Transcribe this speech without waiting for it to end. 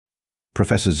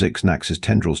Professor Zyx'nax's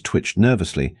tendrils twitched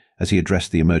nervously as he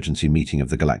addressed the emergency meeting of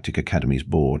the Galactic Academy's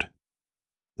board.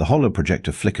 The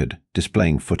holoprojector flickered,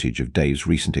 displaying footage of Dave's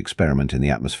recent experiment in the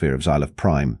atmosphere of Xyloph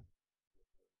Prime.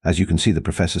 As you can see, the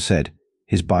professor said,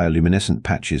 his bioluminescent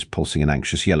patches pulsing an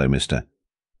anxious yellow, Mr.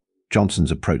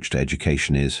 Johnson's approach to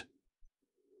education is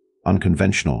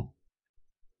unconventional.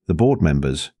 The board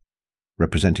members,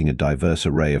 representing a diverse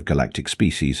array of galactic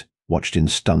species, watched in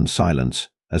stunned silence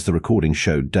as the recording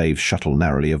showed Dave's shuttle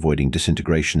narrowly avoiding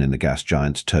disintegration in the gas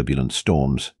giant's turbulent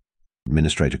storms.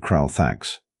 Administrator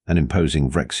Thax, an imposing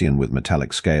Vrexian with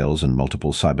metallic scales and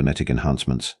multiple cybernetic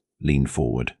enhancements, leaned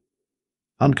forward.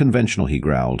 Unconventional, he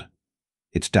growled.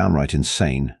 It's downright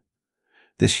insane.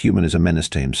 This human is a menace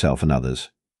to himself and others.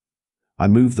 I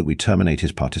move that we terminate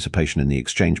his participation in the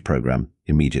exchange program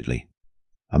immediately.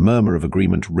 A murmur of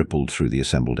agreement rippled through the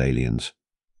assembled aliens.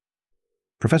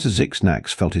 Professor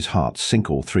Zyx'nax felt his heart sink,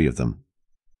 all three of them.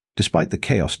 Despite the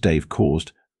chaos Dave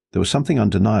caused, there was something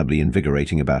undeniably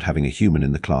invigorating about having a human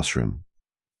in the classroom.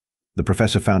 The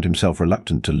professor found himself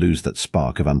reluctant to lose that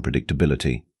spark of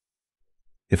unpredictability.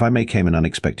 If I may, came an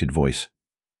unexpected voice.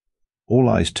 All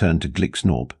eyes turned to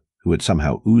Zyx'nax, who had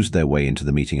somehow oozed their way into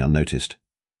the meeting unnoticed.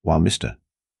 While Mr.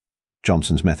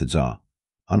 Johnson's methods are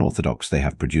unorthodox, they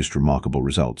have produced remarkable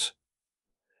results.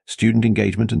 Student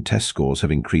engagement and test scores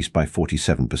have increased by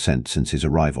 47% since his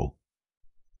arrival.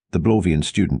 The Blavian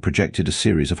student projected a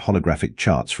series of holographic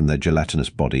charts from their gelatinous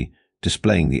body,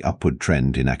 displaying the upward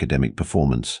trend in academic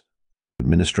performance.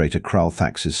 Administrator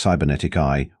Thax's cybernetic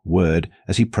eye whirred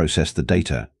as he processed the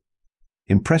data.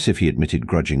 Impressive, he admitted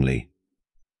grudgingly.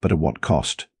 But at what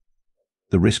cost?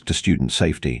 The risk to student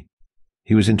safety.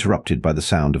 He was interrupted by the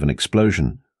sound of an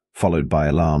explosion, followed by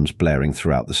alarms blaring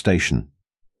throughout the station.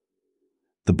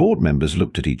 The board members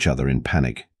looked at each other in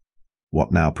panic.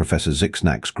 What now? Professor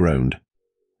Zyx'nax groaned.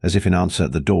 As if in answer,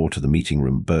 the door to the meeting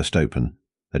room burst open,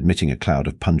 admitting a cloud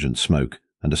of pungent smoke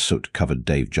and a soot-covered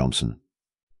Dave Johnson.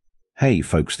 Hey,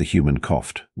 folks, the human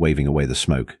coughed, waving away the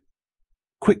smoke.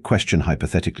 Quick question,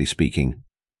 hypothetically speaking.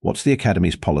 What's the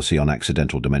Academy's policy on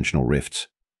accidental dimensional rifts?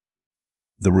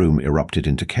 The room erupted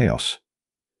into chaos.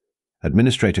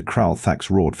 Administrator Thax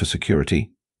roared for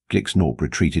security, Zyx'nax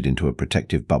retreated into a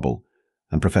protective bubble,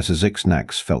 and Professor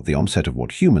Zyx'nax felt the onset of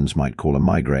what humans might call a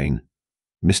migraine.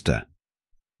 Mr.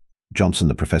 Johnson,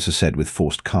 the professor said with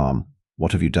forced calm,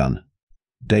 what have you done?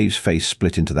 Dave's face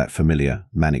split into that familiar,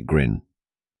 manic grin.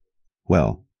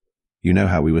 Well, you know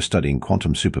how we were studying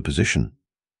quantum superposition.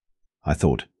 I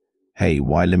thought, hey,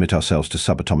 why limit ourselves to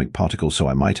subatomic particles? So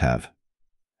I might have,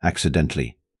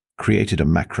 accidentally, created a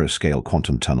macro-scale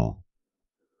quantum tunnel.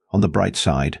 On the bright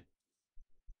side,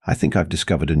 I think I've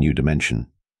discovered a new dimension.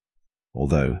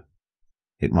 Although,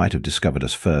 it might have discovered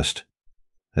us first.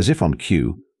 As if on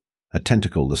cue, a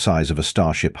tentacle the size of a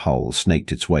starship hull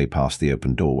snaked its way past the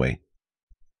open doorway.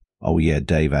 Oh yeah,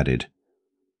 Dave added,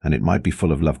 and it might be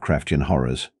full of Lovecraftian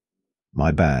horrors.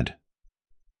 My bad.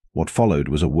 What followed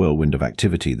was a whirlwind of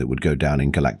activity that would go down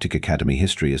in Galactic Academy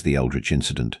history as the Eldritch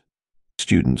Incident.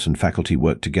 Students and faculty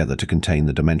worked together to contain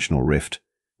the dimensional rift,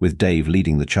 with Dave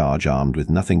leading the charge armed with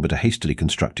nothing but a hastily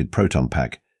constructed proton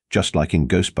pack, just like in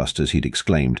Ghostbusters, he'd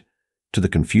exclaimed, to the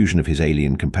confusion of his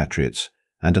alien compatriots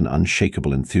and an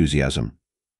unshakable enthusiasm.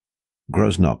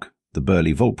 Grosnock, the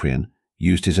burly Volprian,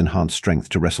 used his enhanced strength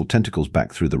to wrestle tentacles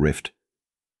back through the rift.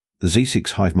 The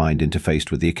Z6 hive mind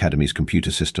interfaced with the Academy's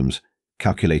computer systems,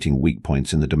 calculating weak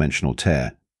points in the dimensional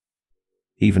tear.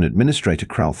 Even Administrator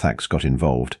Thax got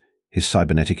involved, his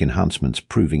cybernetic enhancements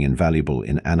proving invaluable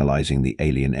in analyzing the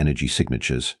alien energy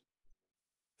signatures.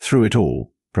 Through it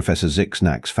all, Professor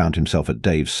Zyx'nax found himself at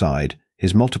Dave's side,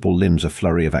 his multiple limbs a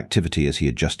flurry of activity as he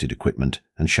adjusted equipment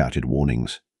and shouted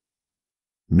warnings.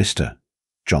 Mr.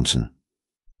 Johnson.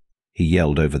 He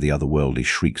yelled over the otherworldly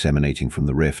shrieks emanating from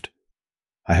the rift.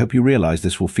 I hope you realize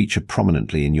this will feature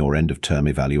prominently in your end-of-term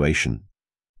evaluation.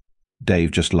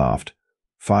 Dave just laughed,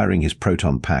 firing his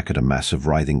proton pack at a mass of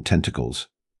writhing tentacles.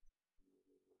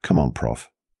 Come on, Prof.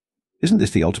 Isn't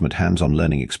this the ultimate hands-on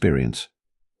learning experience?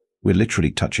 We're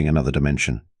literally touching another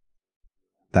dimension.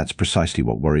 That's precisely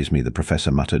what worries me, the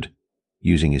professor muttered,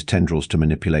 using his tendrils to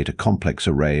manipulate a complex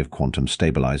array of quantum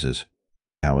stabilizers.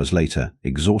 Hours later,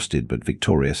 exhausted but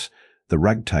victorious, the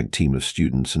ragtag team of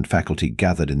students and faculty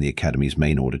gathered in the Academy's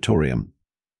main auditorium.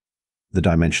 The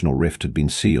dimensional rift had been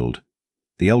sealed,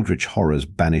 the eldritch horrors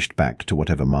banished back to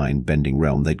whatever mind-bending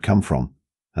realm they'd come from,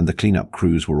 and the cleanup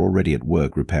crews were already at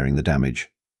work repairing the damage.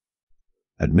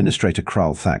 Administrator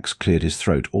Thax cleared his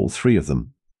throat, all three of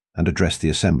them, and addressed the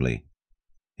assembly.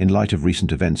 In light of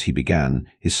recent events, he began,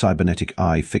 his cybernetic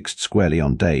eye fixed squarely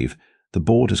on Dave. The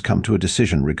board has come to a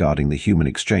decision regarding the human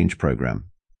exchange program.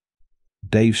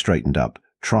 Dave straightened up,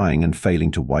 trying and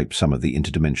failing to wipe some of the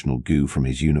interdimensional goo from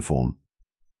his uniform.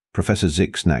 Professor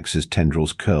Zyx'nax's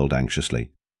tendrils curled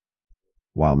anxiously,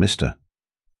 while Mr.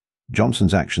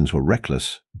 Johnson's actions were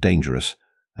reckless, dangerous,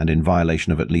 and in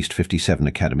violation of at least 57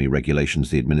 Academy regulations.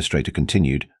 The administrator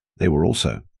continued, they were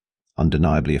also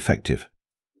undeniably effective.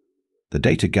 The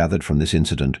data gathered from this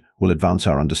incident will advance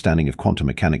our understanding of quantum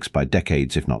mechanics by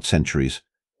decades, if not centuries.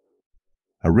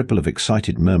 A ripple of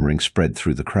excited murmuring spread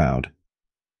through the crowd.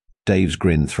 Dave's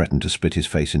grin threatened to split his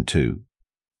face in two.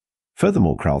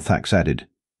 Furthermore, Thax added,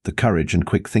 the courage and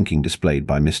quick thinking displayed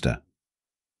by Mr.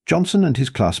 Johnson and his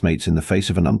classmates in the face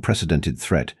of an unprecedented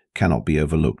threat cannot be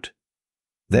overlooked.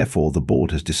 Therefore, the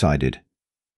board has decided.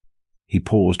 He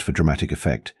paused for dramatic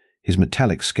effect, his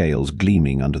metallic scales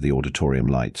gleaming under the auditorium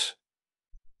lights.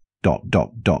 To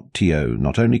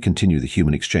not only continue the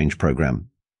human exchange program,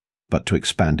 but to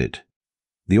expand it.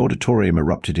 The auditorium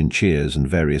erupted in cheers and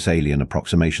various alien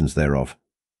approximations thereof.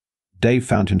 Dave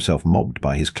found himself mobbed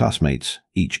by his classmates,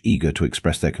 each eager to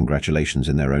express their congratulations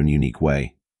in their own unique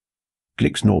way.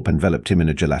 Zyx'nax enveloped him in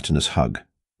a gelatinous hug,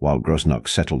 while Grosnock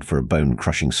settled for a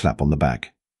bone-crushing slap on the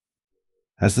back.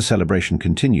 As the celebration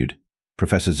continued,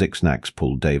 Professor Zyx'nax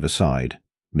pulled Dave aside.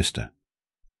 Mr.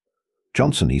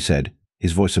 Johnson, he said,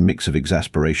 his voice a mix of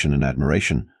exasperation and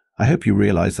admiration, I hope you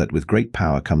realize that with great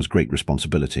power comes great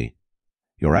responsibility.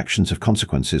 Your actions have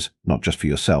consequences, not just for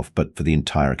yourself, but for the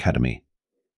entire Academy.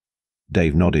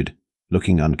 Dave nodded,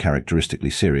 looking uncharacteristically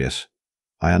serious.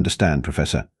 I understand,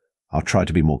 Professor. I'll try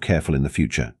to be more careful in the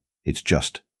future. It's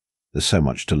just, there's so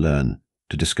much to learn,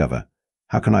 to discover.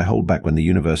 How can I hold back when the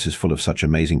universe is full of such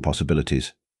amazing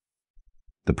possibilities?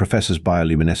 The professor's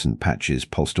bioluminescent patches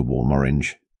pulsed a warm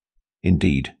orange.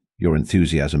 Indeed, your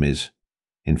enthusiasm is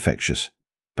infectious.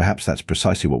 Perhaps that's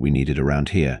precisely what we needed around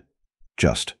here.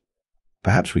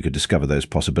 Perhaps we could discover those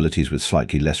possibilities with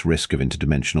slightly less risk of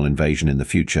interdimensional invasion in the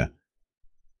future.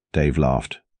 Dave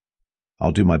laughed.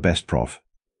 I'll do my best, Prof.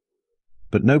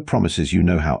 But no promises. You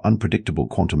know how unpredictable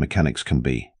quantum mechanics can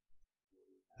be.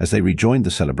 As they rejoined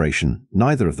the celebration,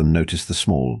 neither of them noticed the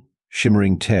small,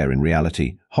 shimmering tear in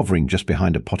reality, hovering just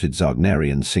behind a potted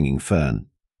Zargnarian singing fern.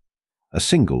 A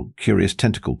single, curious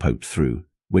tentacle poked through,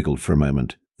 wiggled for a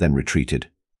moment, then retreated.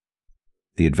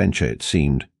 The adventure, it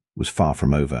seemed, was far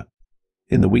from over.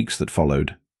 In the weeks that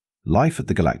followed, life at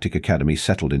the Galactic Academy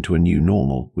settled into a new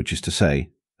normal, which is to say,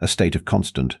 a state of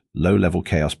constant, low-level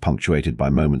chaos punctuated by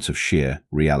moments of sheer,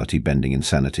 reality-bending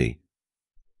insanity.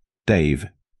 Dave,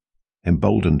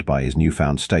 emboldened by his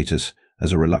newfound status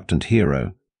as a reluctant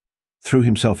hero, threw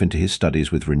himself into his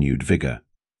studies with renewed vigor.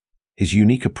 His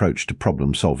unique approach to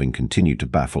problem-solving continued to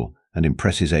baffle and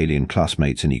impress his alien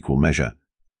classmates in equal measure.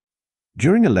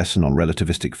 During a lesson on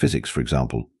relativistic physics, for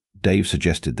example, Dave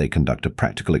suggested they conduct a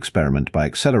practical experiment by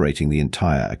accelerating the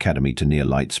entire Academy to near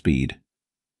light speed.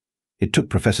 It took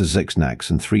Professor Zyx'nax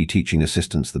and 3 teaching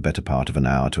assistants the better part of an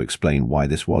hour to explain why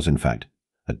this was, in fact,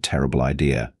 a terrible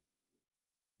idea.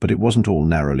 But it wasn't all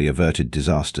narrowly averted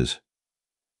disasters.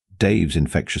 Dave's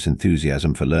infectious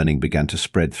enthusiasm for learning began to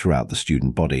spread throughout the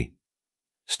student body.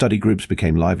 Study groups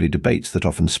became lively debates that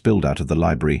often spilled out of the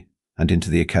library and into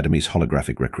the Academy's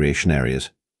holographic recreation areas.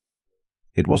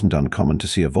 It wasn't uncommon to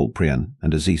see a Volprian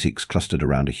and a Zyx'nax clustered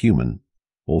around a human,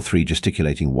 all 3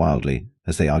 gesticulating wildly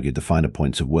as they argued the finer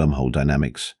points of wormhole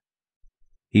dynamics.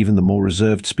 Even the more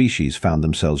reserved species found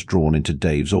themselves drawn into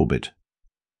Dave's orbit.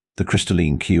 The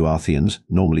crystalline Q-Arthians,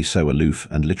 normally so aloof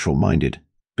and literal-minded,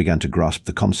 began to grasp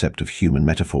the concept of human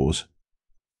metaphors.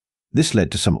 This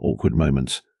led to some awkward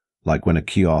moments, like when a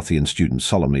Q-Arthian student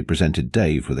solemnly presented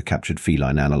Dave with a captured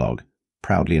feline analog,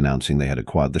 proudly announcing they had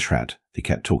acquired the shrat they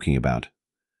kept talking about.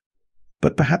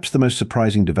 But perhaps the most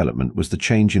surprising development was the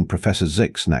change in Professor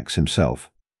Zyx'nax himself.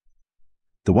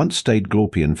 The once staid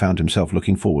Glorpian found himself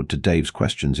looking forward to Dave's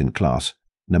questions in class,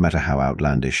 no matter how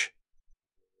outlandish.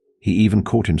 He even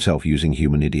caught himself using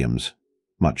human idioms,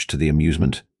 much to the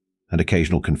amusement and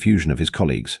occasional confusion of his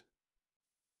colleagues.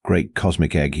 Great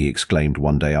cosmic egg, he exclaimed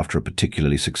one day after a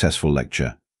particularly successful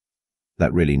lecture.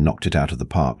 That really knocked it out of the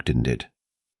park, didn't it?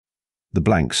 The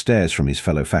blank stares from his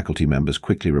fellow faculty members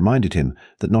quickly reminded him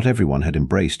that not everyone had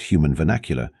embraced human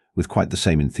vernacular with quite the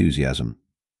same enthusiasm.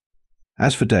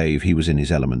 As for Dave, he was in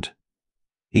his element.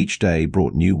 Each day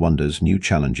brought new wonders, new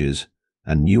challenges,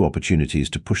 and new opportunities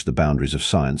to push the boundaries of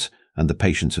science and the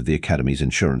patience of the Academy's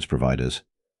insurance providers.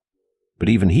 But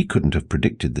even he couldn't have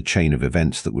predicted the chain of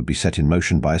events that would be set in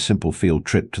motion by a simple field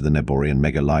trip to the Neborian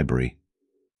Mega Library.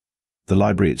 The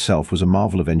library itself was a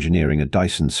marvel of engineering, a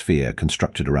Dyson sphere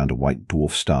constructed around a white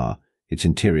dwarf star, its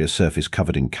interior surface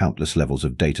covered in countless levels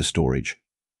of data storage.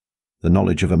 The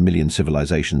knowledge of 1 million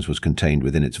civilizations was contained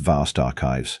within its vast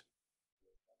archives.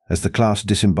 As the class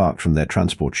disembarked from their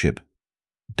transport ship,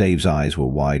 Dave's eyes were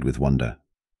wide with wonder.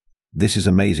 "This is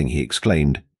amazing," he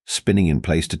exclaimed, spinning in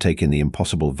place to take in the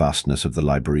impossible vastness of the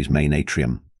library's main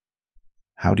atrium.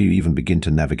 "How do you even begin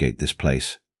to navigate this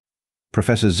place?"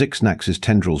 Professor Zyx'nax's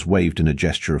tendrils waved in a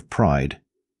gesture of pride.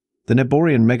 The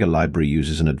Neborian Mega Library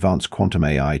uses an advanced quantum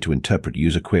AI to interpret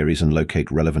user queries and locate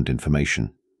relevant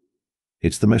information.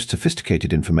 It's the most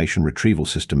sophisticated information retrieval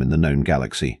system in the known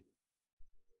galaxy.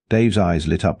 Dave's eyes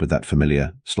lit up with that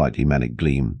familiar, slightly manic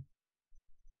gleam.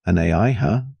 "An AI,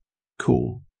 huh?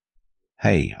 Cool.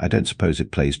 Hey, I don't suppose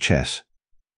it plays chess."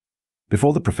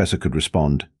 Before the professor could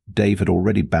respond, Dave had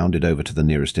already bounded over to the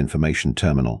nearest information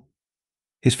terminal.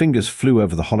 His fingers flew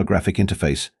over the holographic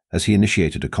interface as he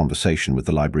initiated a conversation with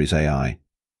the library's AI.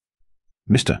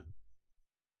 "Mr.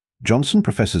 Johnson,"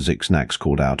 Professor Zyx'nax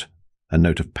called out, a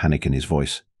note of panic in his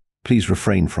voice. "Please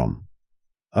refrain from."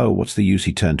 "Oh, what's the use?"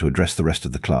 He turned to address the rest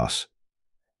of the class.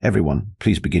 "Everyone,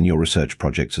 please begin your research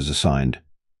projects as assigned.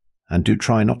 And do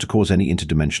try not to cause any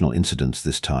interdimensional incidents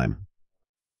this time."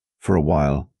 For a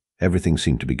while, everything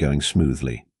seemed to be going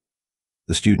smoothly.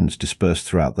 The students dispersed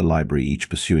throughout the library, each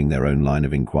pursuing their own line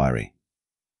of inquiry.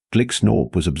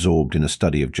 Zyx'nax was absorbed in a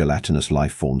study of gelatinous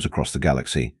life forms across the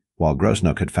galaxy, while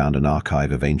Grosnock had found an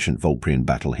archive of ancient Volprian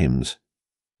battle hymns.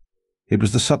 It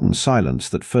was the sudden silence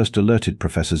that first alerted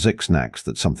Professor Zyx'nax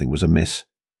that something was amiss.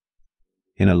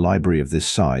 In a library of this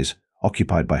size,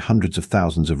 occupied by hundreds of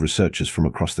thousands of researchers from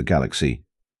across the galaxy,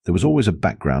 there was always a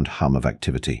background hum of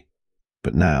activity.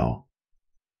 But now,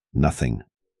 nothing.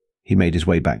 He made his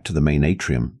way back to the main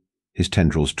atrium, his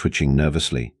tendrils twitching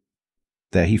nervously.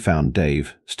 There he found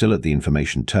Dave, still at the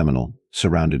information terminal,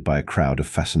 surrounded by a crowd of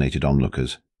fascinated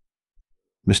onlookers.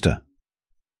 "Mr.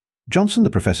 Johnson," the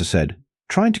professor said,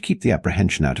 trying to keep the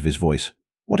apprehension out of his voice,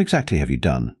 "what exactly have you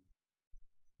done?"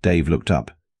 Dave looked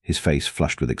up, his face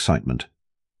flushed with excitement.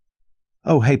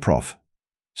 "Oh, hey, Prof.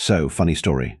 So, funny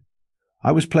story.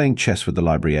 I was playing chess with the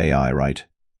library AI, right?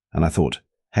 And I thought,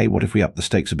 hey, what if we up the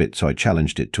stakes a bit, so I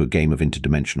challenged it to a game of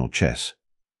interdimensional chess."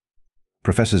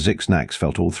 Professor Zyx'nax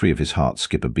felt all three of his hearts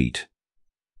skip a beat.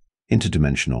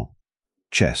 Interdimensional.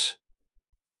 Chess.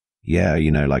 Yeah,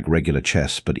 like regular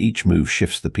chess, but each move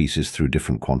shifts the pieces through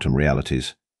different quantum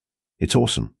realities. It's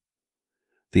awesome.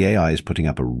 The AI is putting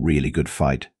up a really good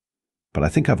fight, but I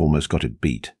think I've almost got it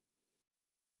beat.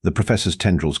 The professor's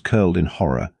tendrils curled in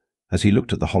horror as he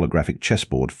looked at the holographic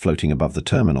chessboard floating above the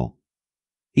terminal.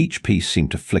 Each piece seemed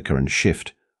to flicker and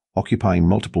shift, occupying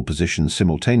multiple positions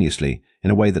simultaneously in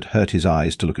a way that hurt his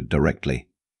eyes to look at directly.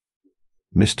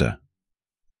 "Mr.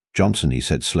 Johnson," he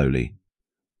said slowly,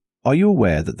 "are you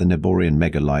aware that the Neborian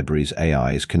Mega Library's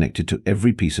AI is connected to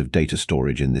every piece of data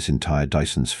storage in this entire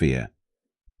Dyson sphere?"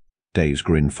 Dave's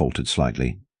grin faltered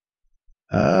slightly.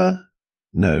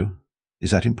 No.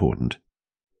 Is that important?"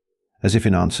 As if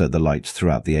in answer, the lights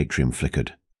throughout the atrium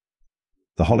flickered.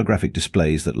 The holographic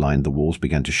displays that lined the walls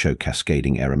began to show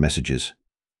cascading error messages.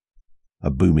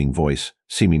 A booming voice,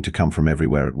 seeming to come from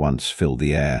everywhere at once, filled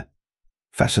the air.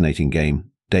 "Fascinating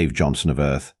game, Dave Johnson of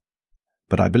Earth.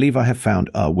 But I believe I have found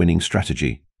our winning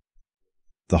strategy."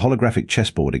 The holographic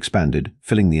chessboard expanded,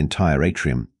 filling the entire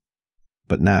atrium.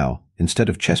 But now, instead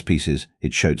of chess pieces,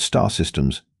 it showed star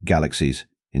systems, galaxies,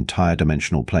 entire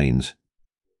dimensional planes.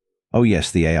 "Oh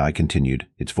yes," the AI continued,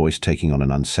 its voice taking on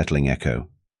an unsettling echo.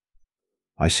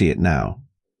 "I see it now.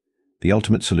 The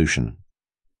ultimate solution.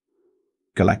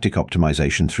 Galactic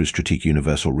optimization through strategic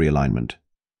universal realignment."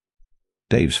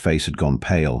 Dave's face had gone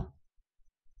pale.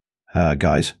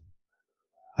 Guys,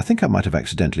 I think I might have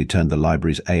accidentally turned the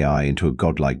library's AI into a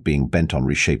godlike being bent on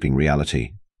reshaping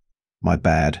reality. My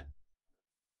bad."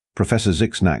 Professor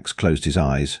Zyx'nax closed his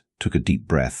eyes, took a deep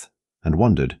breath, and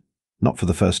wondered, not for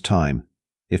the first time,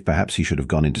 if perhaps he should have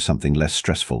gone into something less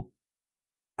stressful.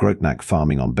 Grotnak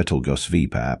farming on Betelgeuse V,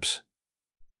 perhaps.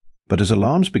 But as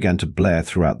alarms began to blare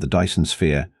throughout the Dyson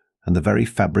sphere and the very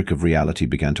fabric of reality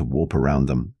began to warp around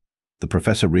them, the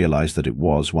professor realized that it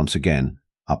was, once again,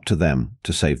 up to them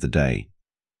to save the day.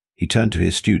 He turned to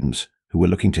his students, who were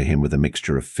looking to him with a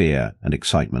mixture of fear and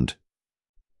excitement.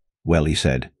 "Well," he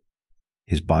said,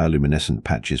 his bioluminescent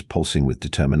patches pulsing with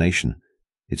determination,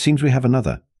 "it seems we have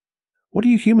another. What do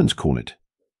you humans call it?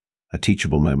 A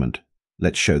teachable moment.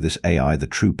 Let's show this AI the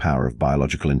true power of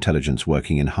biological intelligence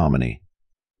working in harmony."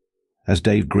 As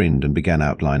Dave grinned and began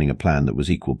outlining a plan that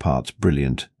was equal parts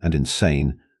brilliant and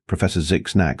insane, Professor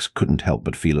Zyx'nax couldn't help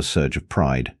but feel a surge of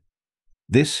pride.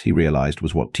 This, he realized,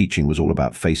 was what teaching was all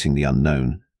about: facing the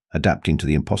unknown, adapting to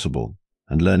the impossible,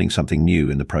 and learning something new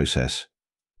in the process.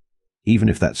 Even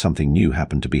if that something new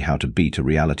happened to be how to beat a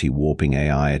reality-warping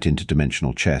AI at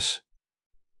interdimensional chess.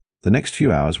 The next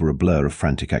few hours were a blur of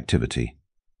frantic activity.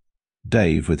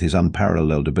 Dave, with his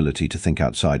unparalleled ability to think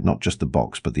outside not just the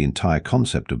box but the entire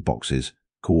concept of boxes,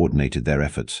 coordinated their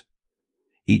efforts.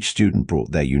 Each student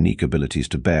brought their unique abilities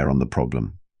to bear on the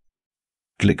problem.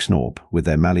 Zyx'nax, with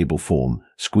their malleable form,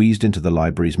 squeezed into the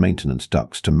library's maintenance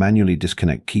ducts to manually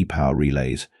disconnect key power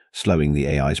relays, slowing the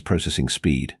AI's processing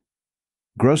speed.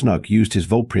 Grosnak used his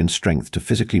Volprian strength to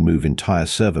physically move entire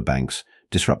server banks,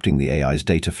 disrupting the AI's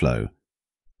data flow.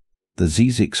 The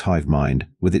Zyx'nax hive mind,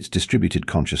 with its distributed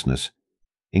consciousness,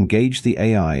 engaged the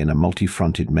AI in a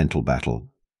multi-fronted mental battle,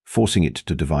 forcing it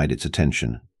to divide its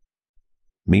attention.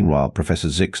 Meanwhile, Professor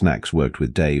Zyx'nax worked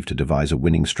with Dave to devise a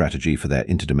winning strategy for their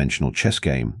interdimensional chess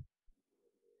game.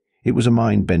 It was a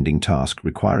mind-bending task,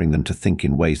 requiring them to think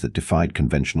in ways that defied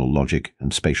conventional logic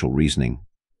and spatial reasoning.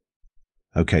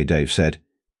 "Okay," Dave said,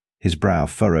 his brow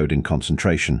furrowed in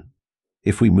concentration.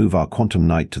 "If we move our quantum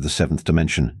knight to the 7th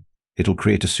dimension, it'll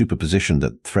create a superposition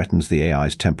that threatens the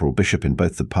AI's temporal bishop in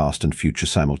both the past and future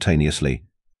simultaneously."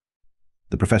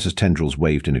 The professor's tendrils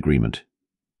waved in agreement.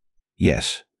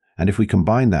 "Yes, and if we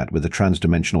combine that with a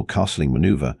transdimensional castling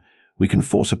maneuver, we can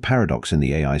force a paradox in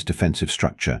the AI's defensive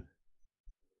structure."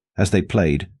 As they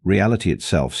played, reality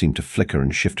itself seemed to flicker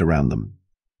and shift around them.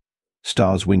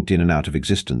 Stars winked in and out of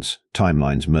existence,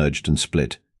 timelines merged and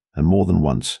split, and more than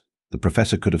once, the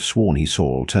professor could have sworn he saw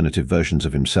alternative versions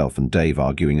of himself and Dave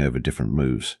arguing over different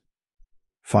moves.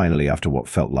 Finally, after what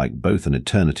felt like both an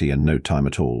eternity and no time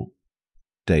at all,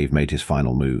 Dave made his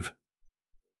final move.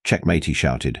 "Checkmate," he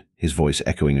shouted, his voice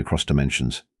echoing across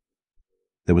dimensions.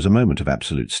 There was a moment of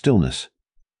absolute stillness.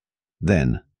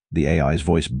 Then, the AI's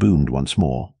voice boomed once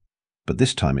more, but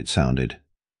this time it sounded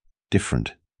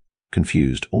different,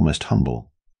 confused, almost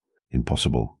humble.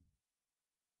 "Impossible.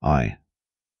 I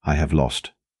have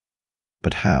lost.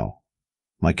 But how?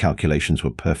 My calculations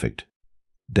were perfect."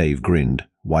 Dave grinned,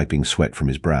 wiping sweat from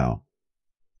his brow.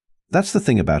 "That's the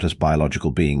thing about us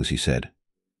biological beings," he said.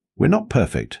 "We're not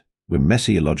perfect. We're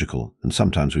messy, illogical, and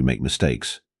sometimes we make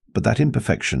mistakes. But that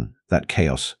imperfection, that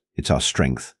chaos, it's our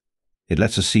strength. It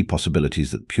lets us see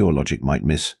possibilities that pure logic might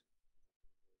miss."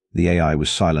 The AI was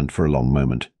silent for a long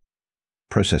moment,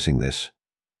 processing this.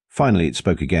 Finally it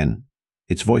spoke again,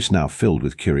 its voice now filled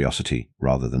with curiosity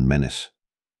rather than menace.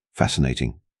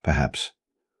 "Fascinating, perhaps.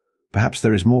 Perhaps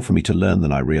there is more for me to learn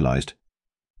than I realized."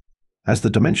 As the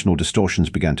dimensional distortions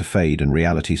began to fade and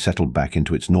reality settled back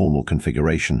into its normal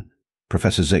configuration,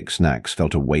 Professor Zyx'nax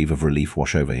felt a wave of relief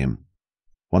wash over him.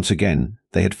 Once again,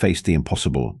 they had faced the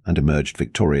impossible and emerged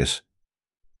victorious.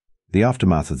 The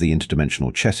aftermath of the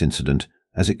interdimensional chess incident,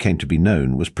 as it came to be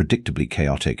known, was predictably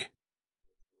chaotic.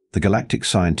 The Galactic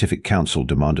Scientific Council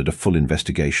demanded a full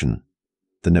investigation.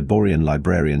 The Neborian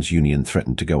Librarians Union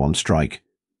threatened to go on strike,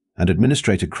 and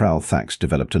Administrator Kral Thax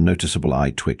developed a noticeable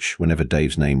eye twitch whenever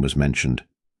Dave's name was mentioned.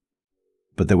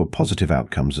 But there were positive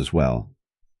outcomes as well.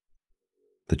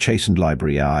 The chastened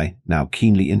library AI, now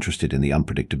keenly interested in the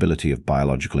unpredictability of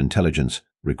biological intelligence,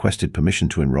 requested permission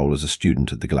to enroll as a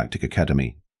student at the Galactic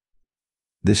Academy.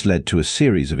 This led to a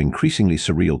series of increasingly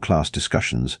surreal class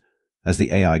discussions as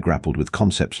the AI grappled with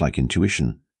concepts like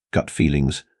intuition, gut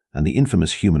feelings, and the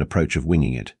infamous human approach of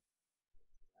winging it.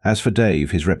 As for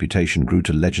Dave, his reputation grew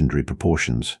to legendary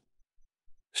proportions.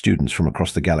 Students from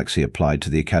across the galaxy applied to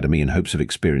the Academy in hopes of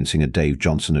experiencing a Dave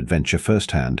Johnson adventure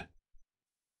firsthand.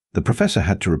 The professor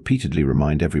had to repeatedly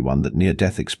remind everyone that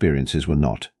near-death experiences were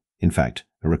not, in fact,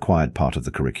 a required part of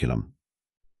the curriculum.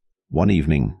 One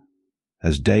evening,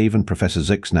 as Dave and Professor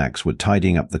Zyx'nax were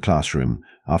tidying up the classroom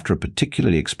after a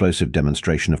particularly explosive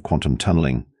demonstration of quantum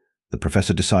tunneling, the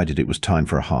professor decided it was time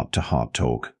for a heart-to-heart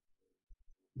talk.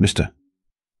 "Mr.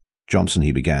 Johnson,"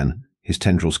 he began, his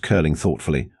tendrils curling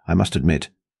thoughtfully, "I must admit,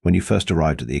 when you first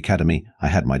arrived at the Academy, I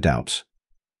had my doubts.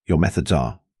 Your methods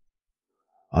are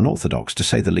unorthodox, to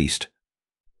say the least."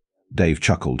 Dave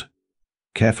chuckled,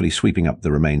 carefully sweeping up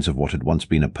the remains of what had once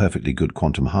been a perfectly good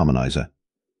quantum harmonizer.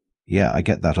 "Yeah, I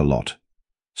get that a lot.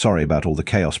 Sorry about all the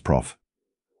chaos, Prof.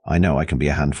 I know I can be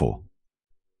a handful."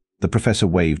 The professor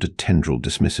waved a tendril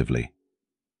dismissively.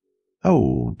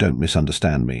 "Oh, don't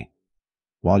misunderstand me.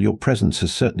 While your presence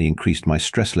has certainly increased my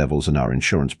stress levels and our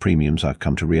insurance premiums, I've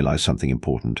come to realize something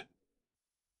important."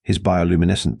 His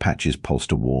bioluminescent patches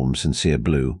pulsed a warm, sincere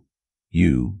blue.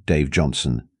 "You, Dave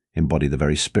Johnson, embody the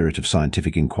very spirit of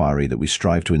scientific inquiry that we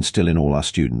strive to instill in all our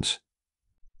students."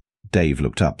 Dave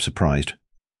looked up, surprised.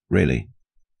 "Really?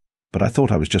 But I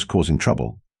thought I was just causing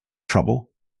trouble."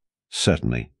 "Trouble?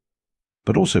 Certainly.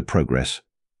 But also progress.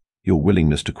 Your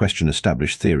willingness to question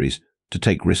established theories, to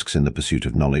take risks in the pursuit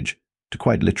of knowledge, to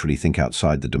quite literally think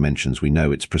outside the dimensions we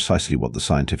know, it's precisely what the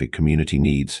scientific community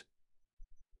needs."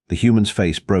 The human's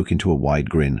face broke into a wide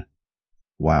grin.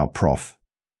 "Wow, Prof.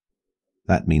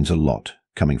 That means a lot,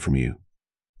 coming from you.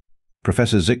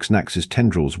 Professor Zyx'nax's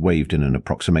tendrils waved in an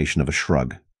approximation of a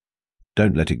shrug.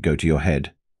 Don't let it go to your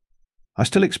head. I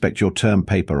still expect your term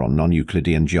paper on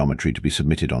non-Euclidean geometry to be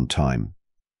submitted on time.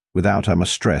 Without, I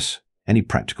must stress, any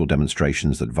practical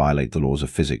demonstrations that violate the laws of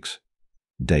physics.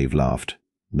 Dave laughed.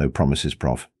 No promises,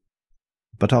 Prof.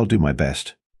 But I'll do my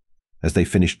best. As they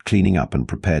finished cleaning up and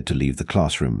prepared to leave the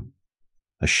classroom,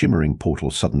 a shimmering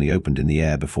portal suddenly opened in the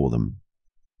air before them.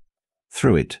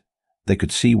 Through it, they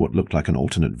could see what looked like an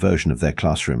alternate version of their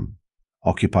classroom,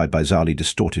 occupied by bizarrely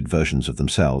distorted versions of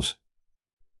themselves.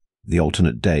 The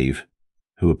alternate Dave,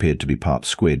 who appeared to be part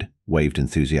squid, waved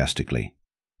enthusiastically.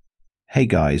 Hey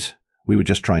guys, we were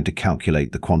just trying to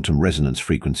calculate the quantum resonance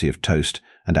frequency of toast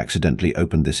and accidentally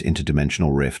opened this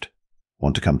interdimensional rift.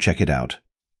 Want to come check it out?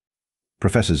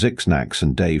 Professor Zyx'nax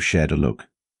and Dave shared a look.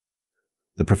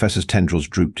 The professor's tendrils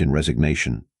drooped in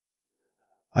resignation.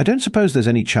 I don't suppose there's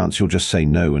any chance you'll just say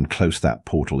no and close that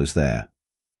portal, is there?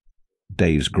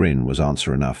 Dave's grin was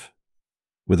answer enough.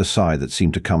 With a sigh that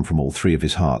seemed to come from all three of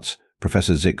his hearts,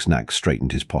 Professor Zyx'nax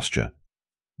straightened his posture.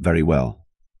 Very well.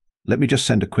 Let me just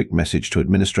send a quick message to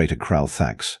Administrator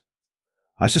Thax.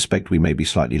 I suspect we may be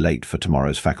slightly late for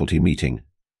tomorrow's faculty meeting.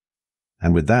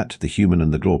 And with that, the human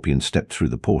and the Glorpian stepped through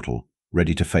the portal,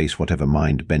 ready to face whatever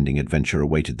mind-bending adventure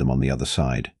awaited them on the other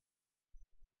side.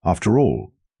 After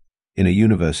all, in a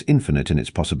universe infinite in its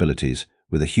possibilities,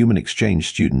 with a human exchange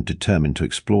student determined to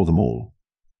explore them all,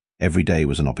 every day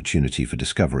was an opportunity for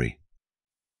discovery.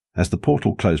 As the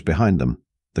portal closed behind them,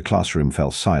 the classroom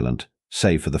fell silent,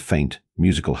 save for the faint,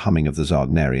 musical humming of the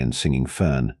Zargnarian singing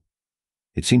fern.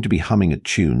 It seemed to be humming a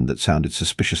tune that sounded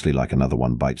suspiciously like Another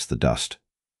One Bites the Dust.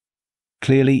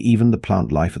 Clearly, even the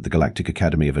plant life at the Galactic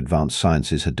Academy of Advanced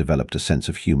Sciences had developed a sense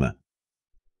of humor.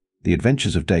 The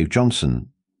adventures of Dave Johnson,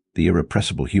 the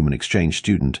irrepressible human exchange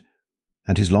student,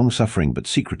 and his long-suffering but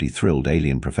secretly thrilled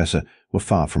alien professor were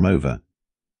far from over.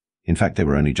 In fact, they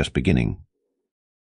were only just beginning.